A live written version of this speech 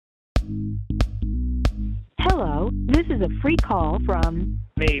Hello, this is a free call from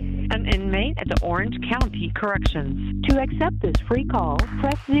Me. an inmate at the Orange County Corrections. To accept this free call,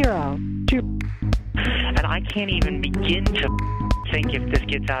 press 0. And I can't even begin to think if this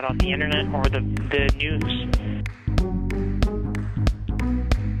gets out on the internet or the news.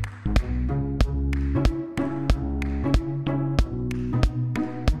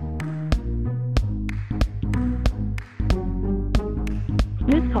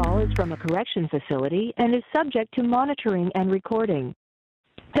 This call is from a correction facility and is subject to monitoring and recording.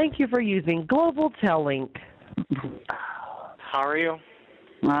 Thank you for using Global Tellink. How are you?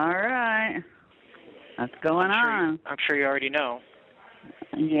 All right. What's going on? I'm sure you already know.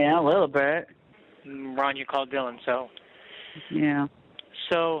 Yeah, a little bit. Ron, you called Dylan, so. Yeah.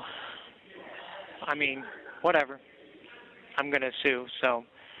 So, I mean, whatever. I'm going to sue. So,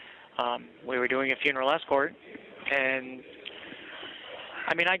 we were doing a funeral escort, and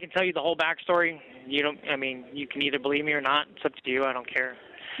I mean, I can tell you the whole backstory. You can either believe me or not. It's up to you. I don't care.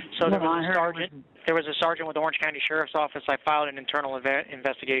 So there was a sergeant. There was a sergeant with the Orange County Sheriff's Office. I filed an internal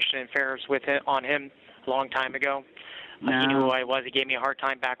investigation and affairs with it on him a long time ago. He knew who I was. He gave me a hard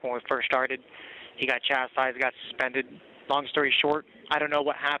time back when we first started. He got chastised, got suspended. Long story short, I don't know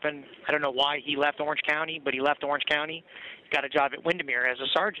what happened. I don't know why he left Orange County, but he left Orange County. He got a job at Windermere as a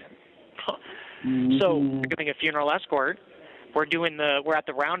sergeant. So we're doing a funeral escort. We're at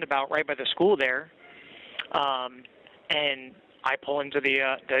the roundabout right by the school there, and I pull into the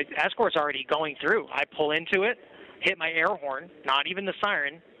escort's already going through. I pull into it, hit my air horn, not even the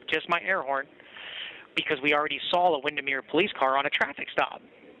siren, just my air horn, because we already saw a Windermere police car on a traffic stop.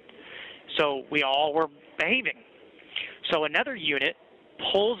 So we all were behaving. So another unit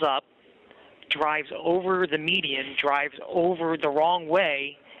pulls up, drives over the median, drives over the wrong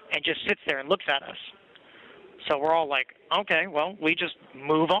way, and just sits there and looks at us. So we're all like, okay, well, we just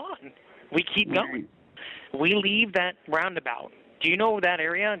move on. We keep going. We leave that roundabout. Do you know that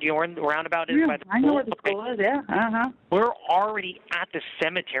area? Do you know where the roundabout is? Yeah, by the I know where the school is, yeah. We're already at the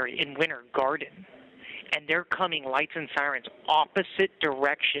cemetery in Winter Garden, and they're coming lights and sirens opposite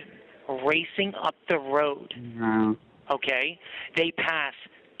direction, racing up the road. Okay? They pass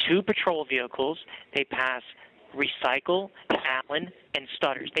 2 patrol vehicles. They pass Recycle, Allen, and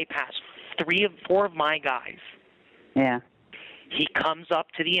Stutters. They pass 4 of my guys. Yeah. He comes up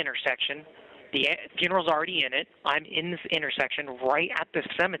to the intersection. The funeral's already in it. I'm in this intersection right at the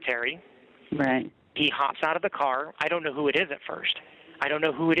cemetery. Right. He hops out of the car. I don't know who it is at first. I don't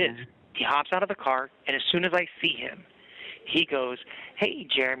know who it is. He hops out of the car, and as soon as I see him, he goes, "Hey,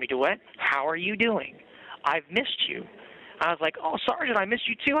 Jeremy Dewitte, how are you doing? I've missed you." I was like, "Oh, Sergeant, I missed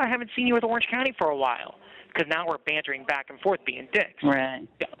you too. I haven't seen you with Orange County for a while." Because now we're bantering back and forth being dicks. Right.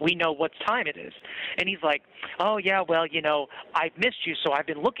 We know what time it is. And he's like, "Oh, yeah, well, I've missed you, so I've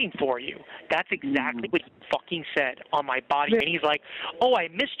been looking for you." That's exactly what he fucking said on my body. And he's like, "Oh, I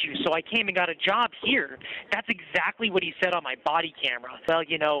missed you, so I came and got a job here." That's exactly what he said on my body camera. "Well,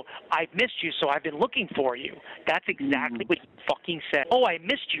 I've missed you, so I've been looking for you." That's exactly what he fucking said. "Oh, I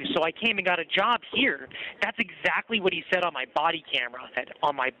missed you, so I came and got a job here." That's exactly what he said on my body camera.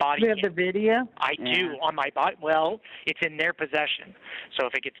 On my body camera. You have the video? I do, on my body. Well, it's in their possession. So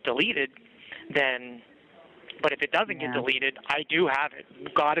if it gets deleted, then... But if it doesn't get deleted, I do have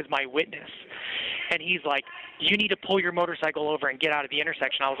it. God is my witness. And he's like, "You need to pull your motorcycle over and get out of the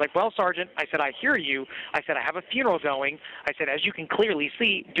intersection." I was like, "Well, Sergeant," I said, "I hear you." I said, "I have a funeral going." I said, "As you can clearly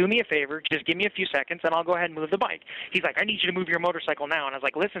see, do me a favor, just give me a few seconds, and I'll go ahead and move the bike." He's like, "I need you to move your motorcycle now." And I was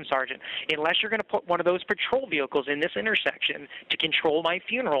like, "Listen, Sergeant, unless you're going to put one of those patrol vehicles in this intersection to control my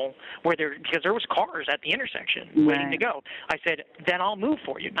funeral, because there was cars at the intersection waiting to go," I said, "then I'll move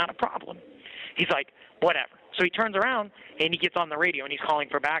for you, not a problem." He's like, "Whatever." So he turns around, and he gets on the radio, and he's calling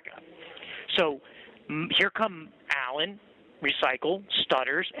for backup. So here come Allen, Recycle,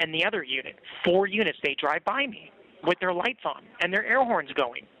 Stutters, and the other unit. 4 units, they drive by me with their lights on and their air horns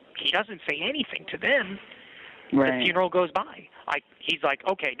going. He doesn't say anything to them. Right. The funeral goes by. He's like,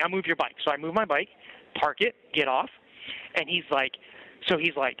 "Okay, now move your bike." So I move my bike, park it, get off, and he's like,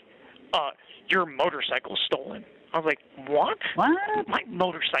 "Your motorcycle's stolen." I was like, "What? What? My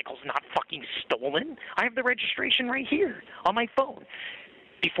motorcycle's not fucking stolen. I have the registration right here on my phone."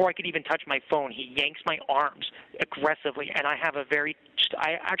 Before I could even touch my phone, he yanks my arms aggressively, and I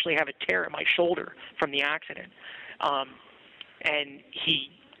actually have a tear in my shoulder from the accident. And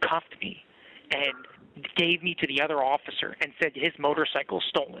he cuffed me and gave me to the other officer and said his motorcycle's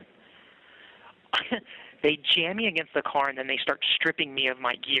stolen. They jam me against the car, and then they start stripping me of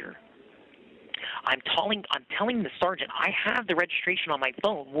my gear. I'm telling the sergeant, I have the registration on my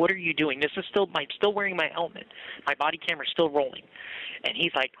phone. What are you doing? This is still, I'm still wearing my helmet. My body camera's still rolling. And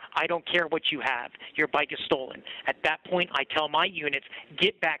he's like, I don't care what you have. Your bike is stolen. At that point, I tell my units,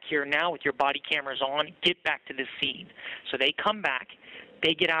 get back here now with your body cameras on. Get back to this scene. So they come back.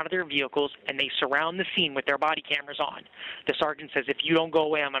 They get out of their vehicles, and they surround the scene with their body cameras on. The sergeant says, if you don't go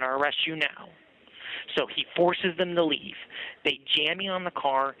away, I'm going to arrest you now. So he forces them to leave. They jam me on the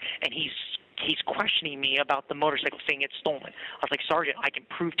car, and he's questioning me about the motorcycle, saying it's stolen. I was like, Sergeant, I can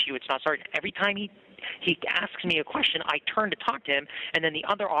prove to you it's not, Sergeant. Every time he asks me a question, I turn to talk to him, and then the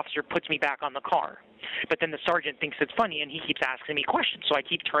other officer puts me back on the car. But then the sergeant thinks it's funny, and he keeps asking me questions, so I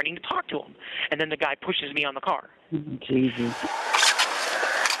keep turning to talk to him. And then the guy pushes me on the car. Jesus.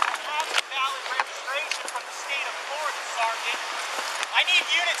 I need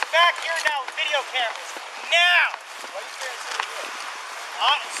units back here now with video cameras. Now! Why are you saying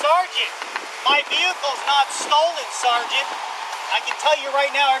Sergeant, my vehicle's not stolen, Sergeant. I can tell you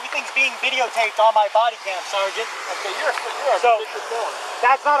right now, everything's being videotaped on my body cam, Sergeant. Okay, you're a convicted felon.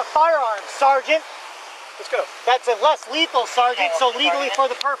 That's not a firearm, Sergeant. Let's go. That's a less lethal, Sergeant, so legally for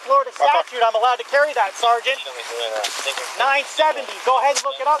the per Florida statute, I'm allowed to carry that, Sergeant. 970. Go ahead and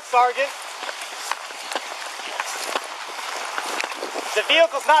look it up, Sergeant. The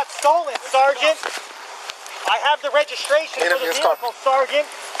vehicle's not stolen, Sergeant. I have the registration for the vehicle, Sergeant.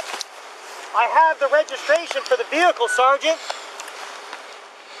 I have the registration for the vehicle, Sergeant.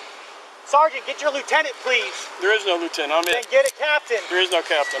 Sergeant, get your lieutenant, please. There is no lieutenant. I'm Then it. get a captain. There is no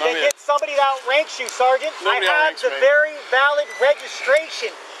captain. Then I'm it. get somebody that outranks you, Sergeant. Nobody I have outranks the me. very valid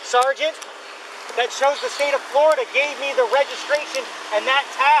registration, Sergeant, that shows the state of Florida gave me the registration and that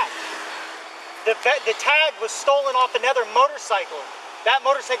tag. The tag was stolen off another motorcycle. That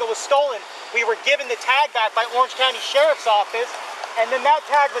motorcycle was stolen. We were given the tag back by Orange County Sheriff's Office, and then that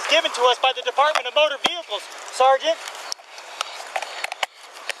tag was given to us by the Department of Motor Vehicles, Sergeant.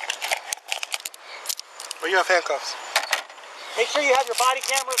 Where you have handcuffs? Make sure you have your body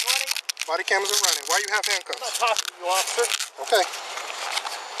cameras running. Body cameras are running. Why you have I'm handcuffs? not talking to you, officer. Okay.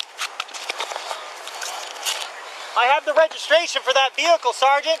 I have the registration for that vehicle,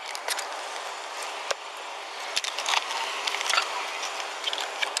 Sergeant.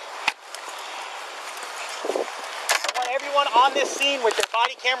 I want everyone on this scene with their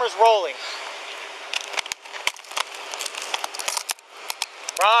body cameras rolling.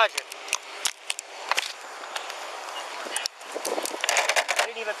 Roger. I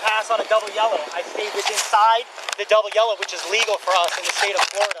didn't even pass on a double yellow. I stayed within inside the double yellow, which is legal for us in the state of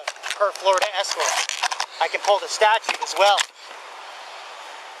Florida, per Florida escort. I can pull the statute as well.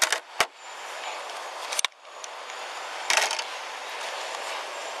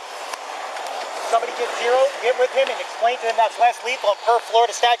 Somebody get with him and explain to him that's less lethal, and per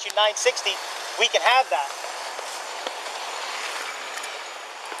Florida statute 960, we can have that.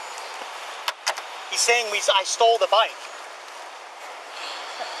 He's saying I stole the bike.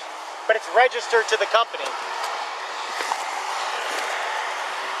 But it's registered to the company.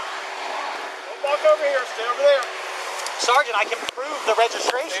 Don't walk over here. Stay over there. Sergeant, I can prove the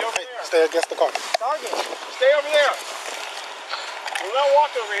registration. Stay over there. Stay against the car. Sergeant. Stay over there. Do not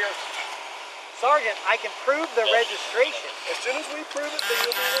walk over here. Sergeant, I can prove the registration. As soon as we prove it, then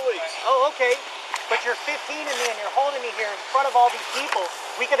you'll be released. Oh, okay. But you're 15 in me and you're holding me here in front of all these people.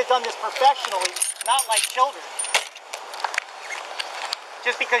 We could have done this professionally, not like children.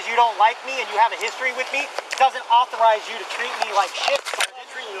 Just because you don't like me and you have a history with me doesn't authorize you to treat me like shit, Sergeant. I'm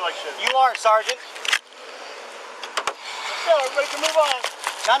treating you like shit. You are, Sergeant. Let's go. Everybody can move on.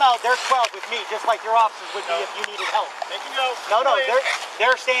 No, they're 12 with me, just like your officers would be if you needed help. They can go. No,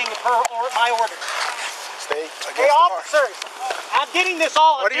 they're staying per my orders. Stay against Hey, the car. officers, I'm getting this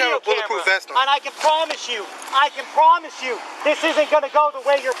all on Why do you video have a bulletproof camera, vest on? and I can promise you, this isn't going to go the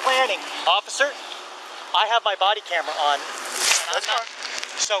way you're planning. Officer, I have my body camera on. That's fine.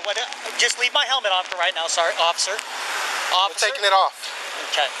 So just leave my helmet on for right now, sorry, officer. We're taking it off.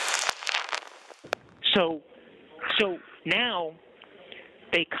 Okay. So now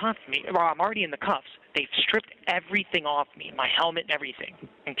they cuff me. Well, I'm already in the cuffs. They've stripped everything off me, my helmet and everything,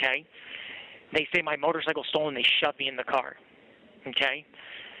 okay? They say my motorcycle's stolen. They shove me in the car, okay?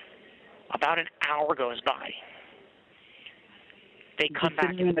 About an hour goes by. They come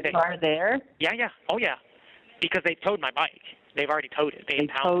back. You in the car there? Yeah. Oh, yeah. Because they towed my bike. They've already towed it. They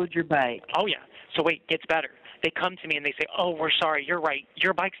towed your bike. Oh, yeah. So wait, gets better. They come to me and they say, oh, we're sorry. You're right.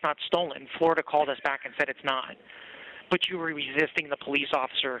 Your bike's not stolen. Florida called us back and said it's not. But you were resisting the police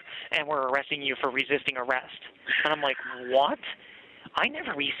officer, and we're arresting you for resisting arrest. And I'm like, what? I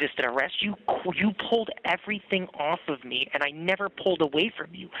never resisted arrest. You pulled everything off of me, and I never pulled away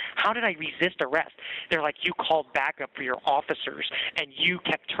from you. How did I resist arrest? They're like, you called backup for your officers, and you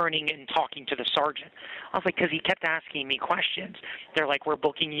kept turning and talking to the sergeant. I was like, because he kept asking me questions. They're like, we're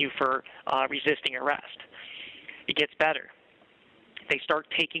booking you for resisting arrest. It gets better. They start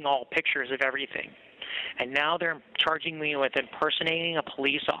taking all pictures of everything, and now they're charging me with impersonating a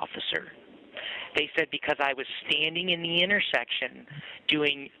police officer. They said because I was standing in the intersection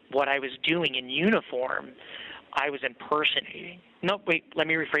doing what I was doing in uniform, I was impersonating. No, wait, let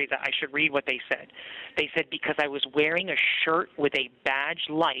me rephrase that. I should read what they said. They said because I was wearing a shirt with a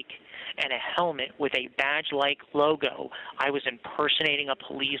badge-like and a helmet with a badge-like logo, I was impersonating a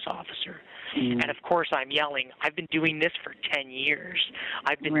police officer. And, of course, I'm yelling, I've been doing this for 10 years.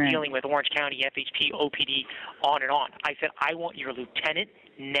 I've been dealing with Orange County, FHP, OPD, on and on. I said, I want your lieutenant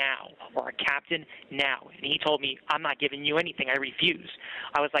now or a captain now. And he told me, I'm not giving you anything. I refuse.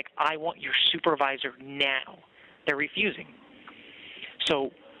 I was like, I want your supervisor now. They're refusing.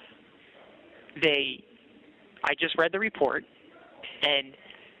 So I just read the report, and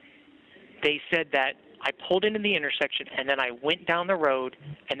they said that I pulled into the intersection, and then I went down the road,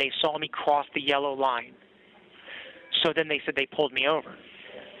 and they saw me cross the yellow line. So then they said they pulled me over.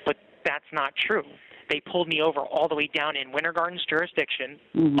 But that's not true. They pulled me over all the way down in Winter Garden's jurisdiction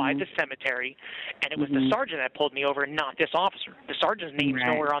by the cemetery, and it was the sergeant that pulled me over, not this officer. The sergeant's name's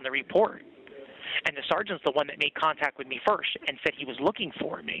nowhere on the report. And the sergeant's the one that made contact with me first and said he was looking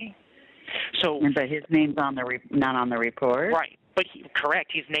for me. So, but his name's not on the report? Right. But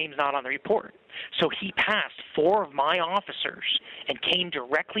correct, his name's not on the report. So he passed 4 of my officers and came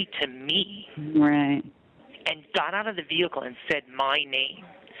directly to me. Right. And got out of the vehicle and said my name.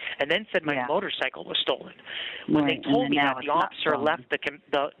 And then said my motorcycle was stolen. When they told me that, the officer left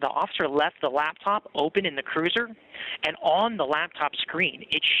the officer left the laptop open in the cruiser, and on the laptop screen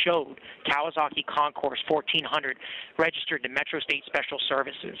it showed Kawasaki Concourse 1400, registered to Metro State Special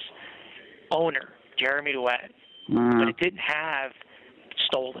Services, owner Jeremy Dewitte, but it didn't have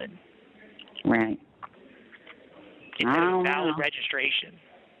stolen. Right. It had a valid registration.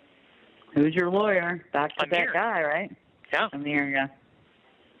 Who's your lawyer? Back to that guy, right? Yeah. Amir, yeah.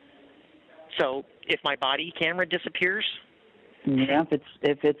 So if my body camera disappears,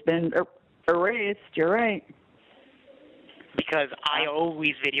 if it's been erased, you're right. Because I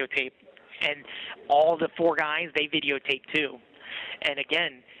always videotape, and all the 4 guys, they videotape too. And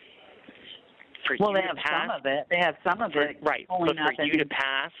again, for you they to have pass, some of it. They have some of it. Right. But for you to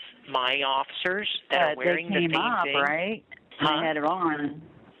pass my officers that are wearing the same thing, right? They had it on,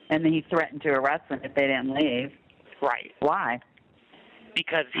 and then he threatened to arrest them if they didn't leave. Right. Why?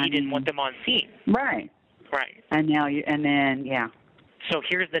 Because he didn't want them on scene. Right. Right. And now So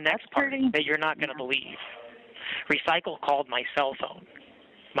here's the next part that you're not going to believe. Recycle called my cell phone,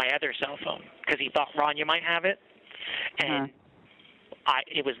 my other cell phone, because he thought Rania might have it, and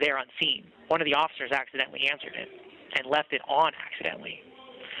it was there on scene. One of the officers accidentally answered it and left it on accidentally.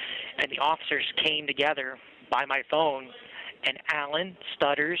 And the officers came together by my phone, and Alan,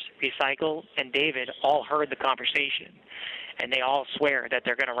 Stutters, Recycle, and David all heard the conversation. And they all swear that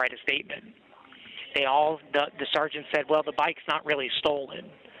they're going to write a statement. The sergeant said, well, the bike's not really stolen.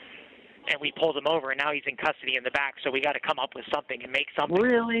 And we pulled him over, and now he's in custody in the back, so we got to come up with something and make something.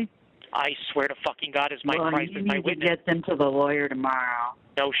 Really? I swear to fucking God, as my Christ, as my witness. You need to get them to the lawyer tomorrow.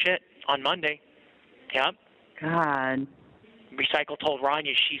 No shit. On Monday. Yep. God. Recycle told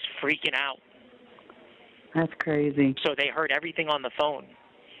Rania she's freaking out. That's crazy. So they heard everything on the phone.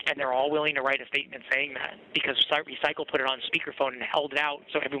 And they're all willing to write a statement saying that because Recycle put it on speakerphone and held it out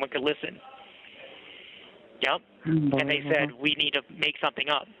so everyone could listen. Yep. And they said, we need to make something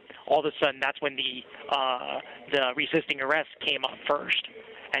up. All of a sudden, that's when the resisting arrest came up first.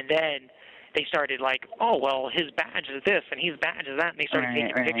 And then they started like, oh, well, his badge is this and his badge is that. And they started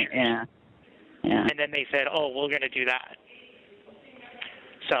taking pictures. Yeah. And then they said, oh, we're going to do that.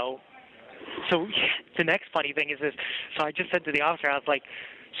 So the next funny thing is this. So I just said to the officer, I was like,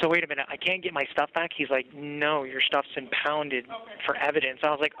 so wait a minute, I can't get my stuff back? He's like, no, your stuff's impounded for evidence. I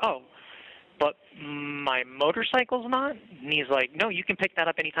was like, oh, but my motorcycle's not? And he's like, no, you can pick that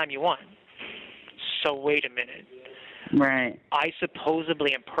up anytime you want. So wait a minute. Right. I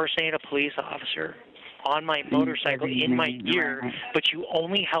supposedly impersonate a police officer on my motorcycle in my gear, but you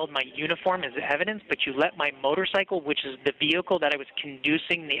only held my uniform as evidence, but you let my motorcycle, which is the vehicle that I was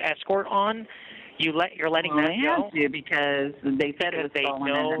conducing the escort on, you're letting that go? They have to because they said it was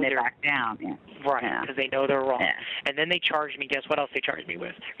stolen and then they backed down. Yeah. Right, because they know they're wrong. Yeah. And then they charged me, guess what else they charged me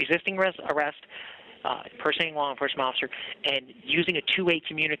with? Resisting arrest, impersonating law enforcement officer, and using a two-way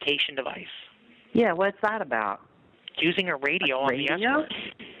communication device. Yeah, what's that about? Using a radio on the escort.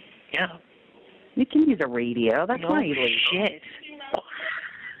 Yeah. You can use a radio. That's not illegal. Shit.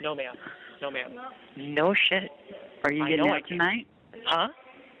 No, ma'am. No, ma'am. No shit. Are you getting out tonight? Huh?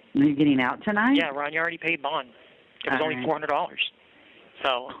 Are you getting out tonight? Yeah, Ron, you already paid bond. It was only $400.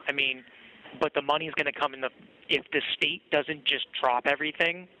 So, I mean, but the money's going to come if the state doesn't just drop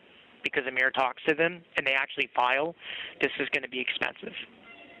everything because the mayor talks to them and they actually file, this is going to be expensive.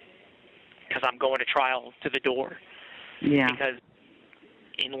 Because I'm going to trial to the door. Yeah. Because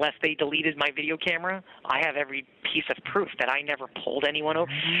unless they deleted my video camera, I have every piece of proof that I never pulled anyone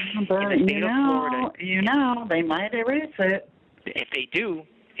over. But in the state of Florida, they might erase it. If they do,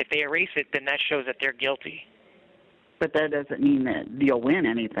 if they erase it, then that shows that they're guilty. But that doesn't mean that you'll win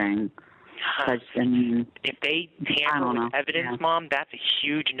anything. I mean, if they tamper with evidence, Mom, that's a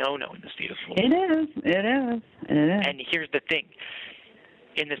huge no-no in the state of Florida. It is. And here's the thing.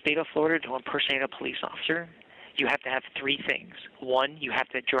 In the state of Florida, to impersonate a police officer, you have to have three things. One, you have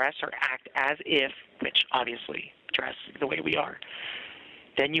to dress or act as if, which obviously dress the way we are.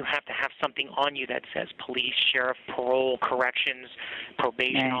 Then you have to have something on you that says police, sheriff, parole, corrections,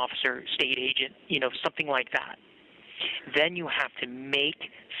 probation officer, state agent, something like that. Then you have to make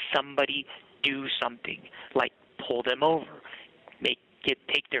somebody do something, like pull them over,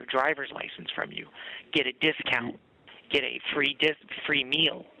 take their driver's license from you, get a discount, get a free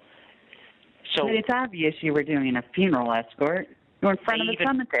meal. So but it's obvious you were doing a funeral escort. You were in front of the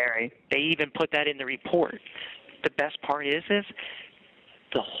cemetery. They even put that in the report. The best part is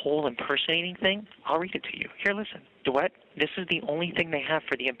the whole impersonating thing. I'll read it to you. Here, listen. Dewitte, this is the only thing they have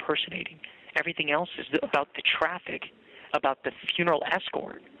for the impersonating. Everything else is about the traffic, about the funeral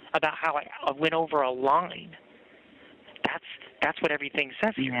escort, about how I went over a line. That's what everything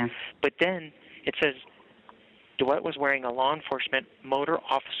says here. Yeah. But then it says Dewitte was wearing a law enforcement motor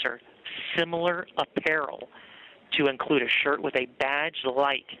officer similar apparel to include a shirt with a badge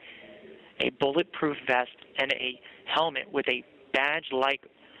like a bulletproof vest and a helmet with a badge like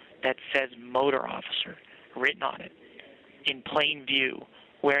that says motor officer written on it in plain view,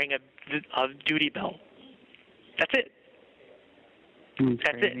 wearing a duty belt. That's it.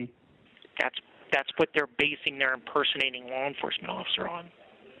 That's it. That's what they're basing their impersonating law enforcement officer on.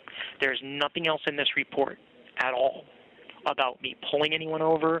 There's nothing else in this report at all about me pulling anyone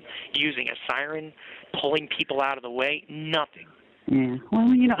over, using a siren, pulling people out of the way. Nothing. Yeah. Well,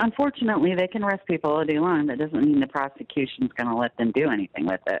 unfortunately, they can arrest people all day long. That doesn't mean the prosecution's going to let them do anything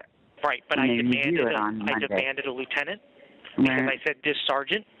with it. Right, but I demanded a lieutenant because I said this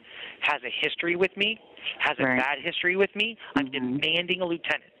sergeant has a history with me, has a bad history with me. I'm demanding a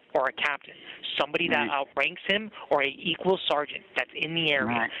lieutenant or a captain, somebody that outranks him or a equal sergeant that's in the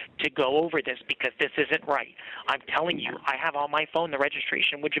area to go over this because this isn't right. I'm telling you, I have on my phone the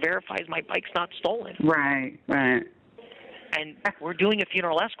registration which verifies my bike's not stolen. Right. And we're doing a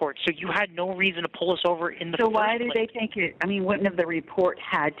funeral escort, so you had no reason to pull us over in the first place. So why did they think it? I mean, wouldn't have the report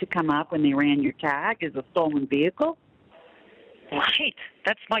had to come up when they ran your tag as a stolen vehicle? Right.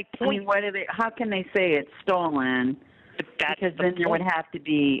 That's my point. I mean, how can they say it's stolen? Because then there would have to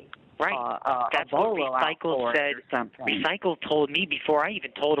be that's what Recycle said. Recycle told me before I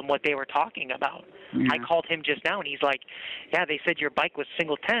even told him what they were talking about. Yeah. I called him just now, and he's like, yeah, they said your bike was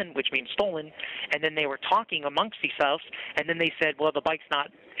single 10, which means stolen, and then they were talking amongst themselves, and then they said, well,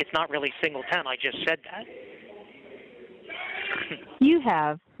 it's not really single 10. I just said that. You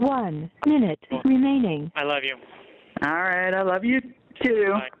have 1 minute remaining. I love you. All right, I love you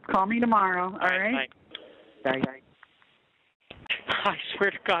too. Bye. Call me tomorrow. All right? Bye. I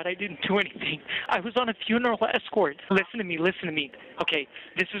swear to God, I didn't do anything. I was on a funeral escort. Listen to me. Okay,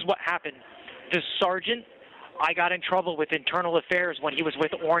 this is what happened. The sergeant, I got in trouble with internal affairs when he was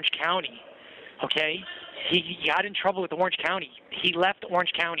with Orange County. Okay? He got in trouble with Orange County. He left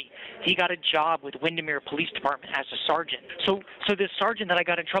Orange County. He got a job with Windermere Police Department as a sergeant. So this sergeant that I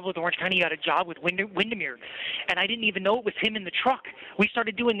got in trouble with Orange County got a job with Windermere, and I didn't even know it was him in the truck. We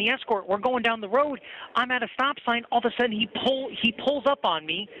started doing the escort. We're going down the road. I'm at a stop sign. All of a sudden, he pulls up on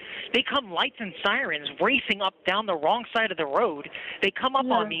me. They come lights and sirens racing up down the wrong side of the road. They come up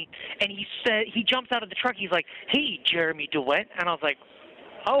on me, and he jumps out of the truck. He's like, "Hey, Jeremy Dewitte," and I was like,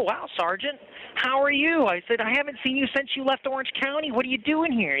 "Oh, wow, Sergeant. How are you?" I said, "I haven't seen you since you left Orange County. What are you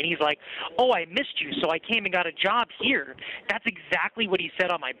doing here?" And he's like, "Oh, I missed you, so I came and got a job here." That's exactly what he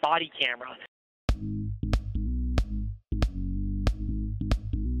said on my body camera.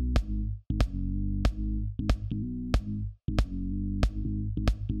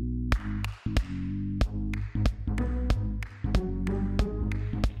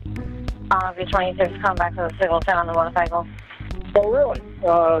 V26, come back to the signal 10 on the motorcycle. Oh, really?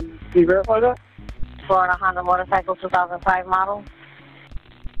 Can you verify that? Florida Honda motorcycle 2005 model.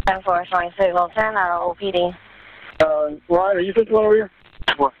 10-4 showing signal 10 out of OPD. Ryan, are you 51 over here?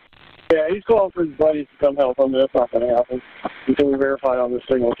 What? Yeah, he's calling for his buddies to come help him. That's not going to happen until we verify on the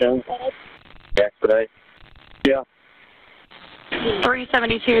signal 10. Expedite? Yeah.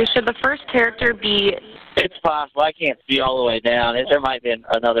 372, should the first character be... It's possible. I can't see all the way down. There might be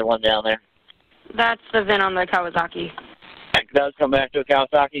another one down there. That's the VIN on the Kawasaki. It does come back to a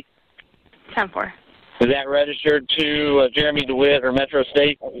Kawasaki? 10-4. Is that registered to Jeremy Dewitte or Metro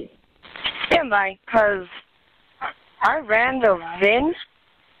State? Stand by, because I ran the VIN,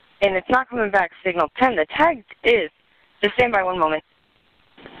 and it's not coming back signal 10. The tag is. Just stand by one moment.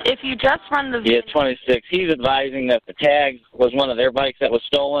 If you just run the VIN... Yeah, 26. He's advising that the tag was one of their bikes that was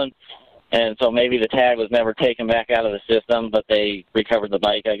stolen, and so maybe the tag was never taken back out of the system, but they recovered the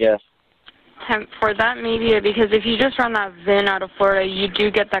bike, I guess. For that media, because if you just run that VIN out of Florida, you do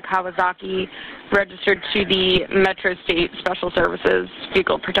get that Kawasaki registered to the Metro State Special Services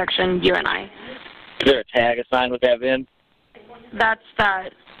Vehicle Protection, UNI. Is there a tag assigned with that VIN? That's that.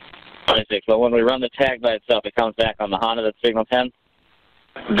 26. But when we run the tag by itself, it comes back on the Honda that's signal 10?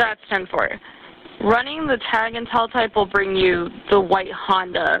 That's 10-4. Running the tag and teletype will bring you the white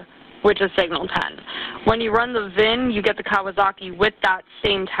Honda, which is signal 10. When you run the VIN, you get the Kawasaki with that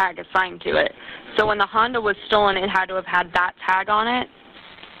same tag assigned to it. So when the Honda was stolen, it had to have had that tag on it?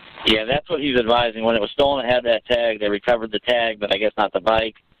 Yeah, that's what he's advising. When it was stolen, it had that tag. They recovered the tag, but I guess not the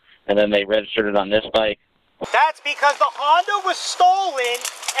bike, and then they registered it on this bike. That's because the Honda was stolen,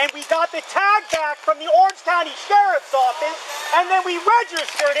 and we got the tag back from the Orange County Sheriff's Office, and then we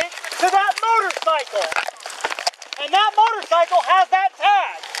registered it to that motorcycle. And that motorcycle has that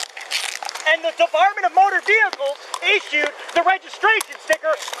tag. And the Department of Motor Vehicles issued the registration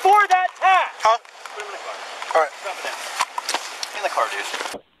sticker for that tag. Huh? Put him in the car. All right. Drop it down. In the car,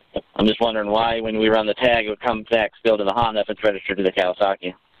 dude. I'm just wondering why, when we run the tag, it would come back still to the Honda if it's registered to the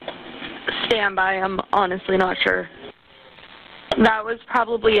Kawasaki. Stand by. I'm honestly not sure. That was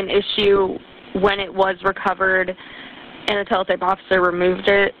probably an issue when it was recovered and the teletype officer removed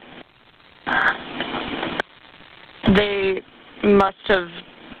it. They must have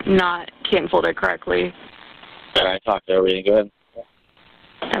not canceled it correctly. All right, talk to everybody. Go ahead.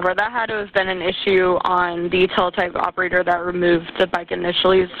 However, that had to have been an issue on the teletype operator that removed the bike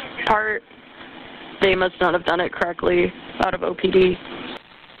initials part. They must not have done it correctly out of OPD.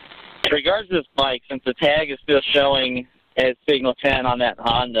 In regards to this bike, since the tag is still showing as signal 10 on that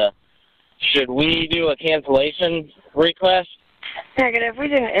Honda, should we do a cancellation request? Negative. We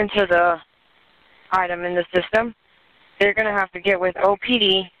didn't enter the item in the system. They're going to have to get with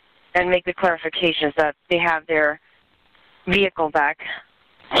OPD and make the clarifications that they have their vehicle back.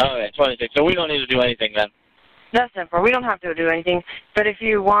 Okay, 26. So we don't need to do anything then? That's simple. We don't have to do anything. But if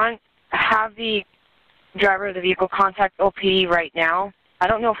you want, have the driver of the vehicle contact OPD right now. I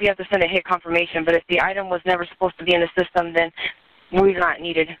don't know if we have to send a hit confirmation, but if the item was never supposed to be in the system, then we're not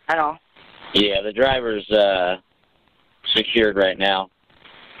needed at all. Yeah, the driver's secured right now.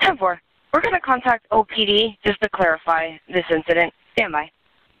 10-4. We're going to contact OPD just to clarify this incident. Stand by.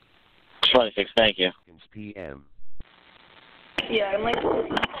 26, thank you. PM. Yeah, I'm like,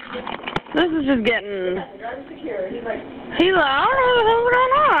 this is just getting... He's like, I don't know what's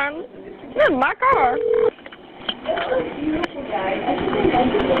going on. This is my car.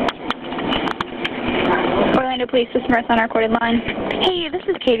 Orlando Police, this is Marissa on our recorded line. Hey, this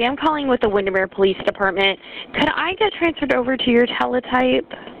is Katie. I'm calling with the Windermere Police Department. Could I get transferred over to your teletype?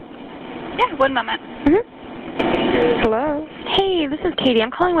 Yeah, one moment. Hello? Hey, this is Katie.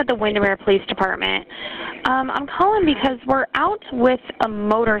 I'm calling with the Windermere Police Department. I'm calling because we're out with a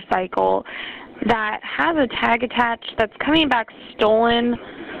motorcycle that has a tag attached that's coming back stolen,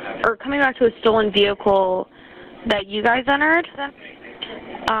 or coming back to a stolen vehicle that you guys entered.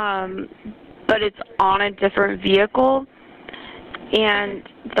 But it's on a different vehicle. And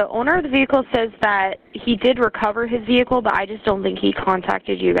the owner of the vehicle says that he did recover his vehicle, but I just don't think he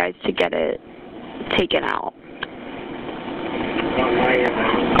contacted you guys to get it taken out.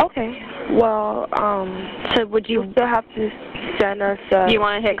 Okay. Well, so would you still have to send us do you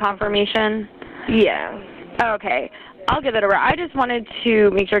want to hit confirmation? Yeah. Okay. I'll give it over. I just wanted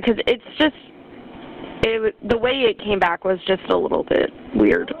to make sure, because it's just, the way it came back was just a little bit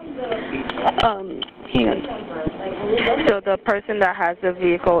weird. Hang on. So the person that has the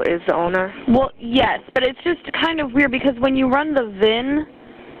vehicle is the owner? Well, yes, but it's just kind of weird because when you run the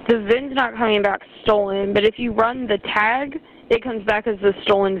VIN's not coming back stolen, but if you run the tag, it comes back as the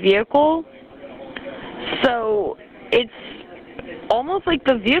stolen vehicle. So it's almost like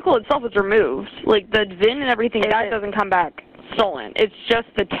the vehicle itself is removed. Like the VIN and everything, that doesn't come back stolen. It's just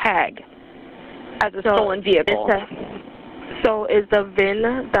the tag. as a stolen vehicle. So is the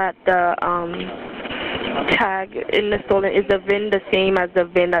VIN that the tag in the stolen, is the VIN the same as the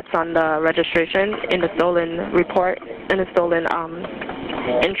VIN that's on the registration in the stolen report, in the stolen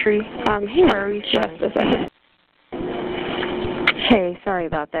entry? Just a second. Hey, sorry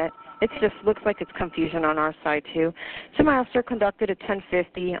about that. It just looks like it's confusion on our side, too. Semi officer conducted a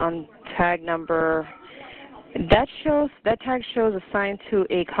 1050 on tag number. That tag shows assigned to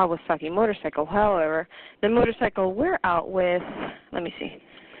a Kawasaki motorcycle. However, the motorcycle we're out with, let me see.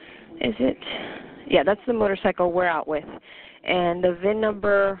 Is it? Yeah, that's the motorcycle we're out with. And the VIN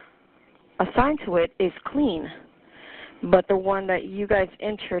number assigned to it is clean. But the one that you guys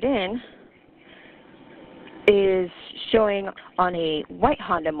entered in is showing on a white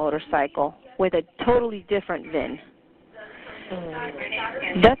Honda motorcycle with a totally different VIN.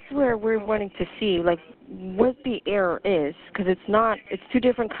 That's where we're wanting to see, like, what the error is, because it's two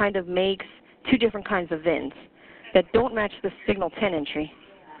different kind of makes, two different kinds of VINs that don't match the Signal 10 entry.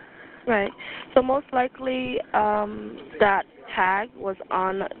 Right. So most likely that tag was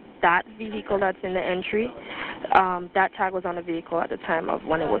on that vehicle that's in the entry. That tag was on the vehicle at the time of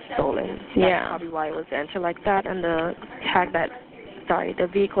when it was stolen. So that's probably why it was entered like that. And the tag the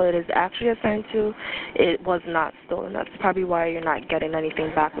vehicle it is actually assigned to, it was not stolen. That's probably why you're not getting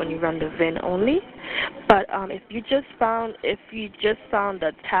anything back when you run the VIN only. But if you just found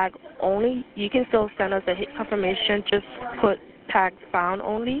the tag only, you can still send us a hit confirmation. Just put tag found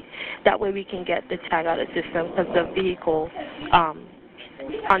only. That way we can get the tag out of the system, because the vehicle,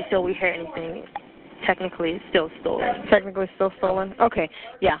 until we hear anything, technically it's still stolen. Technically still stolen? Okay,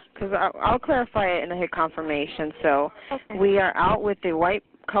 yeah, because I'll clarify it in the hit confirmation. So we are out with the white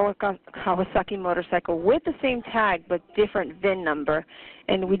Kawasaki motorcycle with the same tag but different VIN number,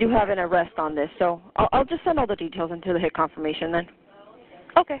 and we do have an arrest on this. So I'll just send all the details into the hit confirmation then.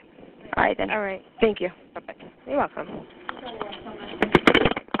 Okay. All right then. All right. Thank you. Bye-bye. You're welcome.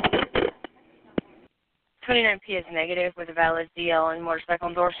 29P is negative with a valid DL and motorcycle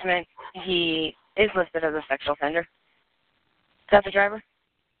endorsement. He is listed as a sexual offender. Is that the driver?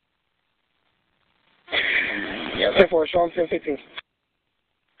 Yeah, 10-4, show him 1015.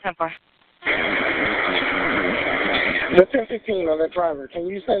 10-4. The 1015 on that driver, can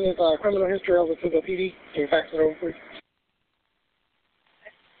you send his criminal history over to the PD? Can you fax it over, please?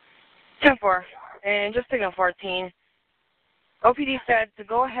 10-4. And just signal 14. OPD said to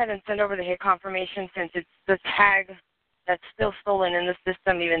go ahead and send over the hit confirmation since it's the tag that's still stolen in the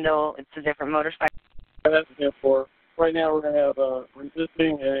system, even though it's a different motorcycle. That's a 10-4. Right now we're going to have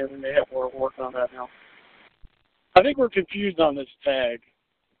resisting, and we may have more work on that now. I think we're confused on this tag.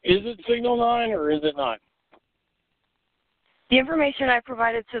 Is it Signal 9 or is it not? The information I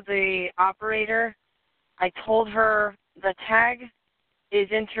provided to the operator, I told her the tag is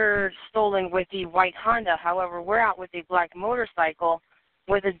entered stolen with the white Honda. However, we're out with a black motorcycle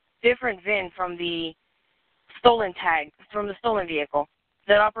with a different VIN from the stolen tag, from the stolen vehicle.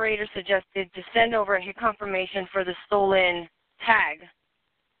 The operator suggested to send over a hit confirmation for the stolen tag.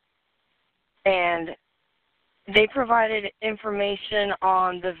 And they provided information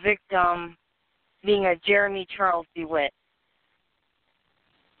on the victim being a Jeremy Charles Dewitte.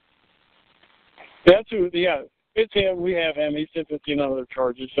 That's who, yeah. It's him. We have him. He's 1015 on other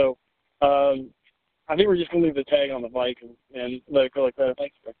charges. So I think we're just going to leave the tag on the bike and let it go like that.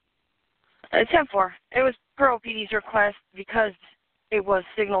 Thanks. 10-4. It was per OPD's request because it was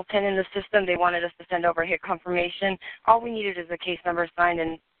Signal 10 in the system. They wanted us to send over a hit confirmation. All we needed is a case number assigned,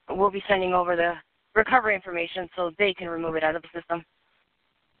 and we'll be sending over the recovery information so they can remove it out of the system.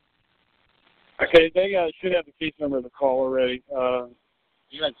 Okay, they should have the case number of the call already.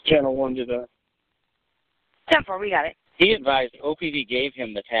 Channel 1 did that. 10-4, we got it. He advised OPD gave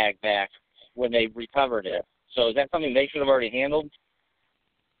him the tag back when they recovered it. So is that something they should have already handled?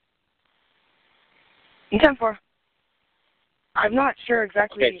 10-4. I'm not sure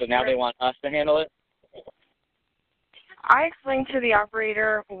exactly. Okay, so now they want us to handle it? I explained to the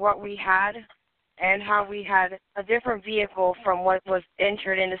operator what we had and how we had a different vehicle from what was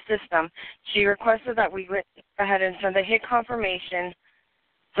entered in the system. She requested that we went ahead and send a hit confirmation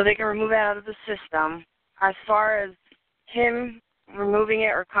so they can remove it out of the system. As far as him removing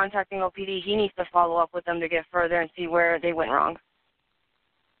it or contacting OPD, he needs to follow up with them to get further and see where they went wrong.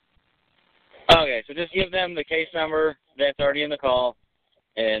 Okay, so just give them the case number that's already in the call,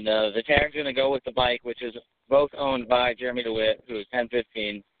 and the tag's going to go with the bike, which is both owned by Jeremy Dewitte, who is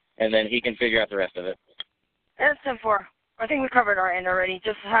 1015, and then he can figure out the rest of it. That's 10-4. I think we covered our end already.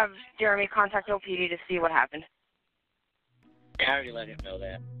 Just have Jeremy contact OPD to see what happened. I already let him know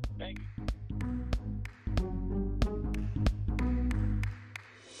that. Thanks.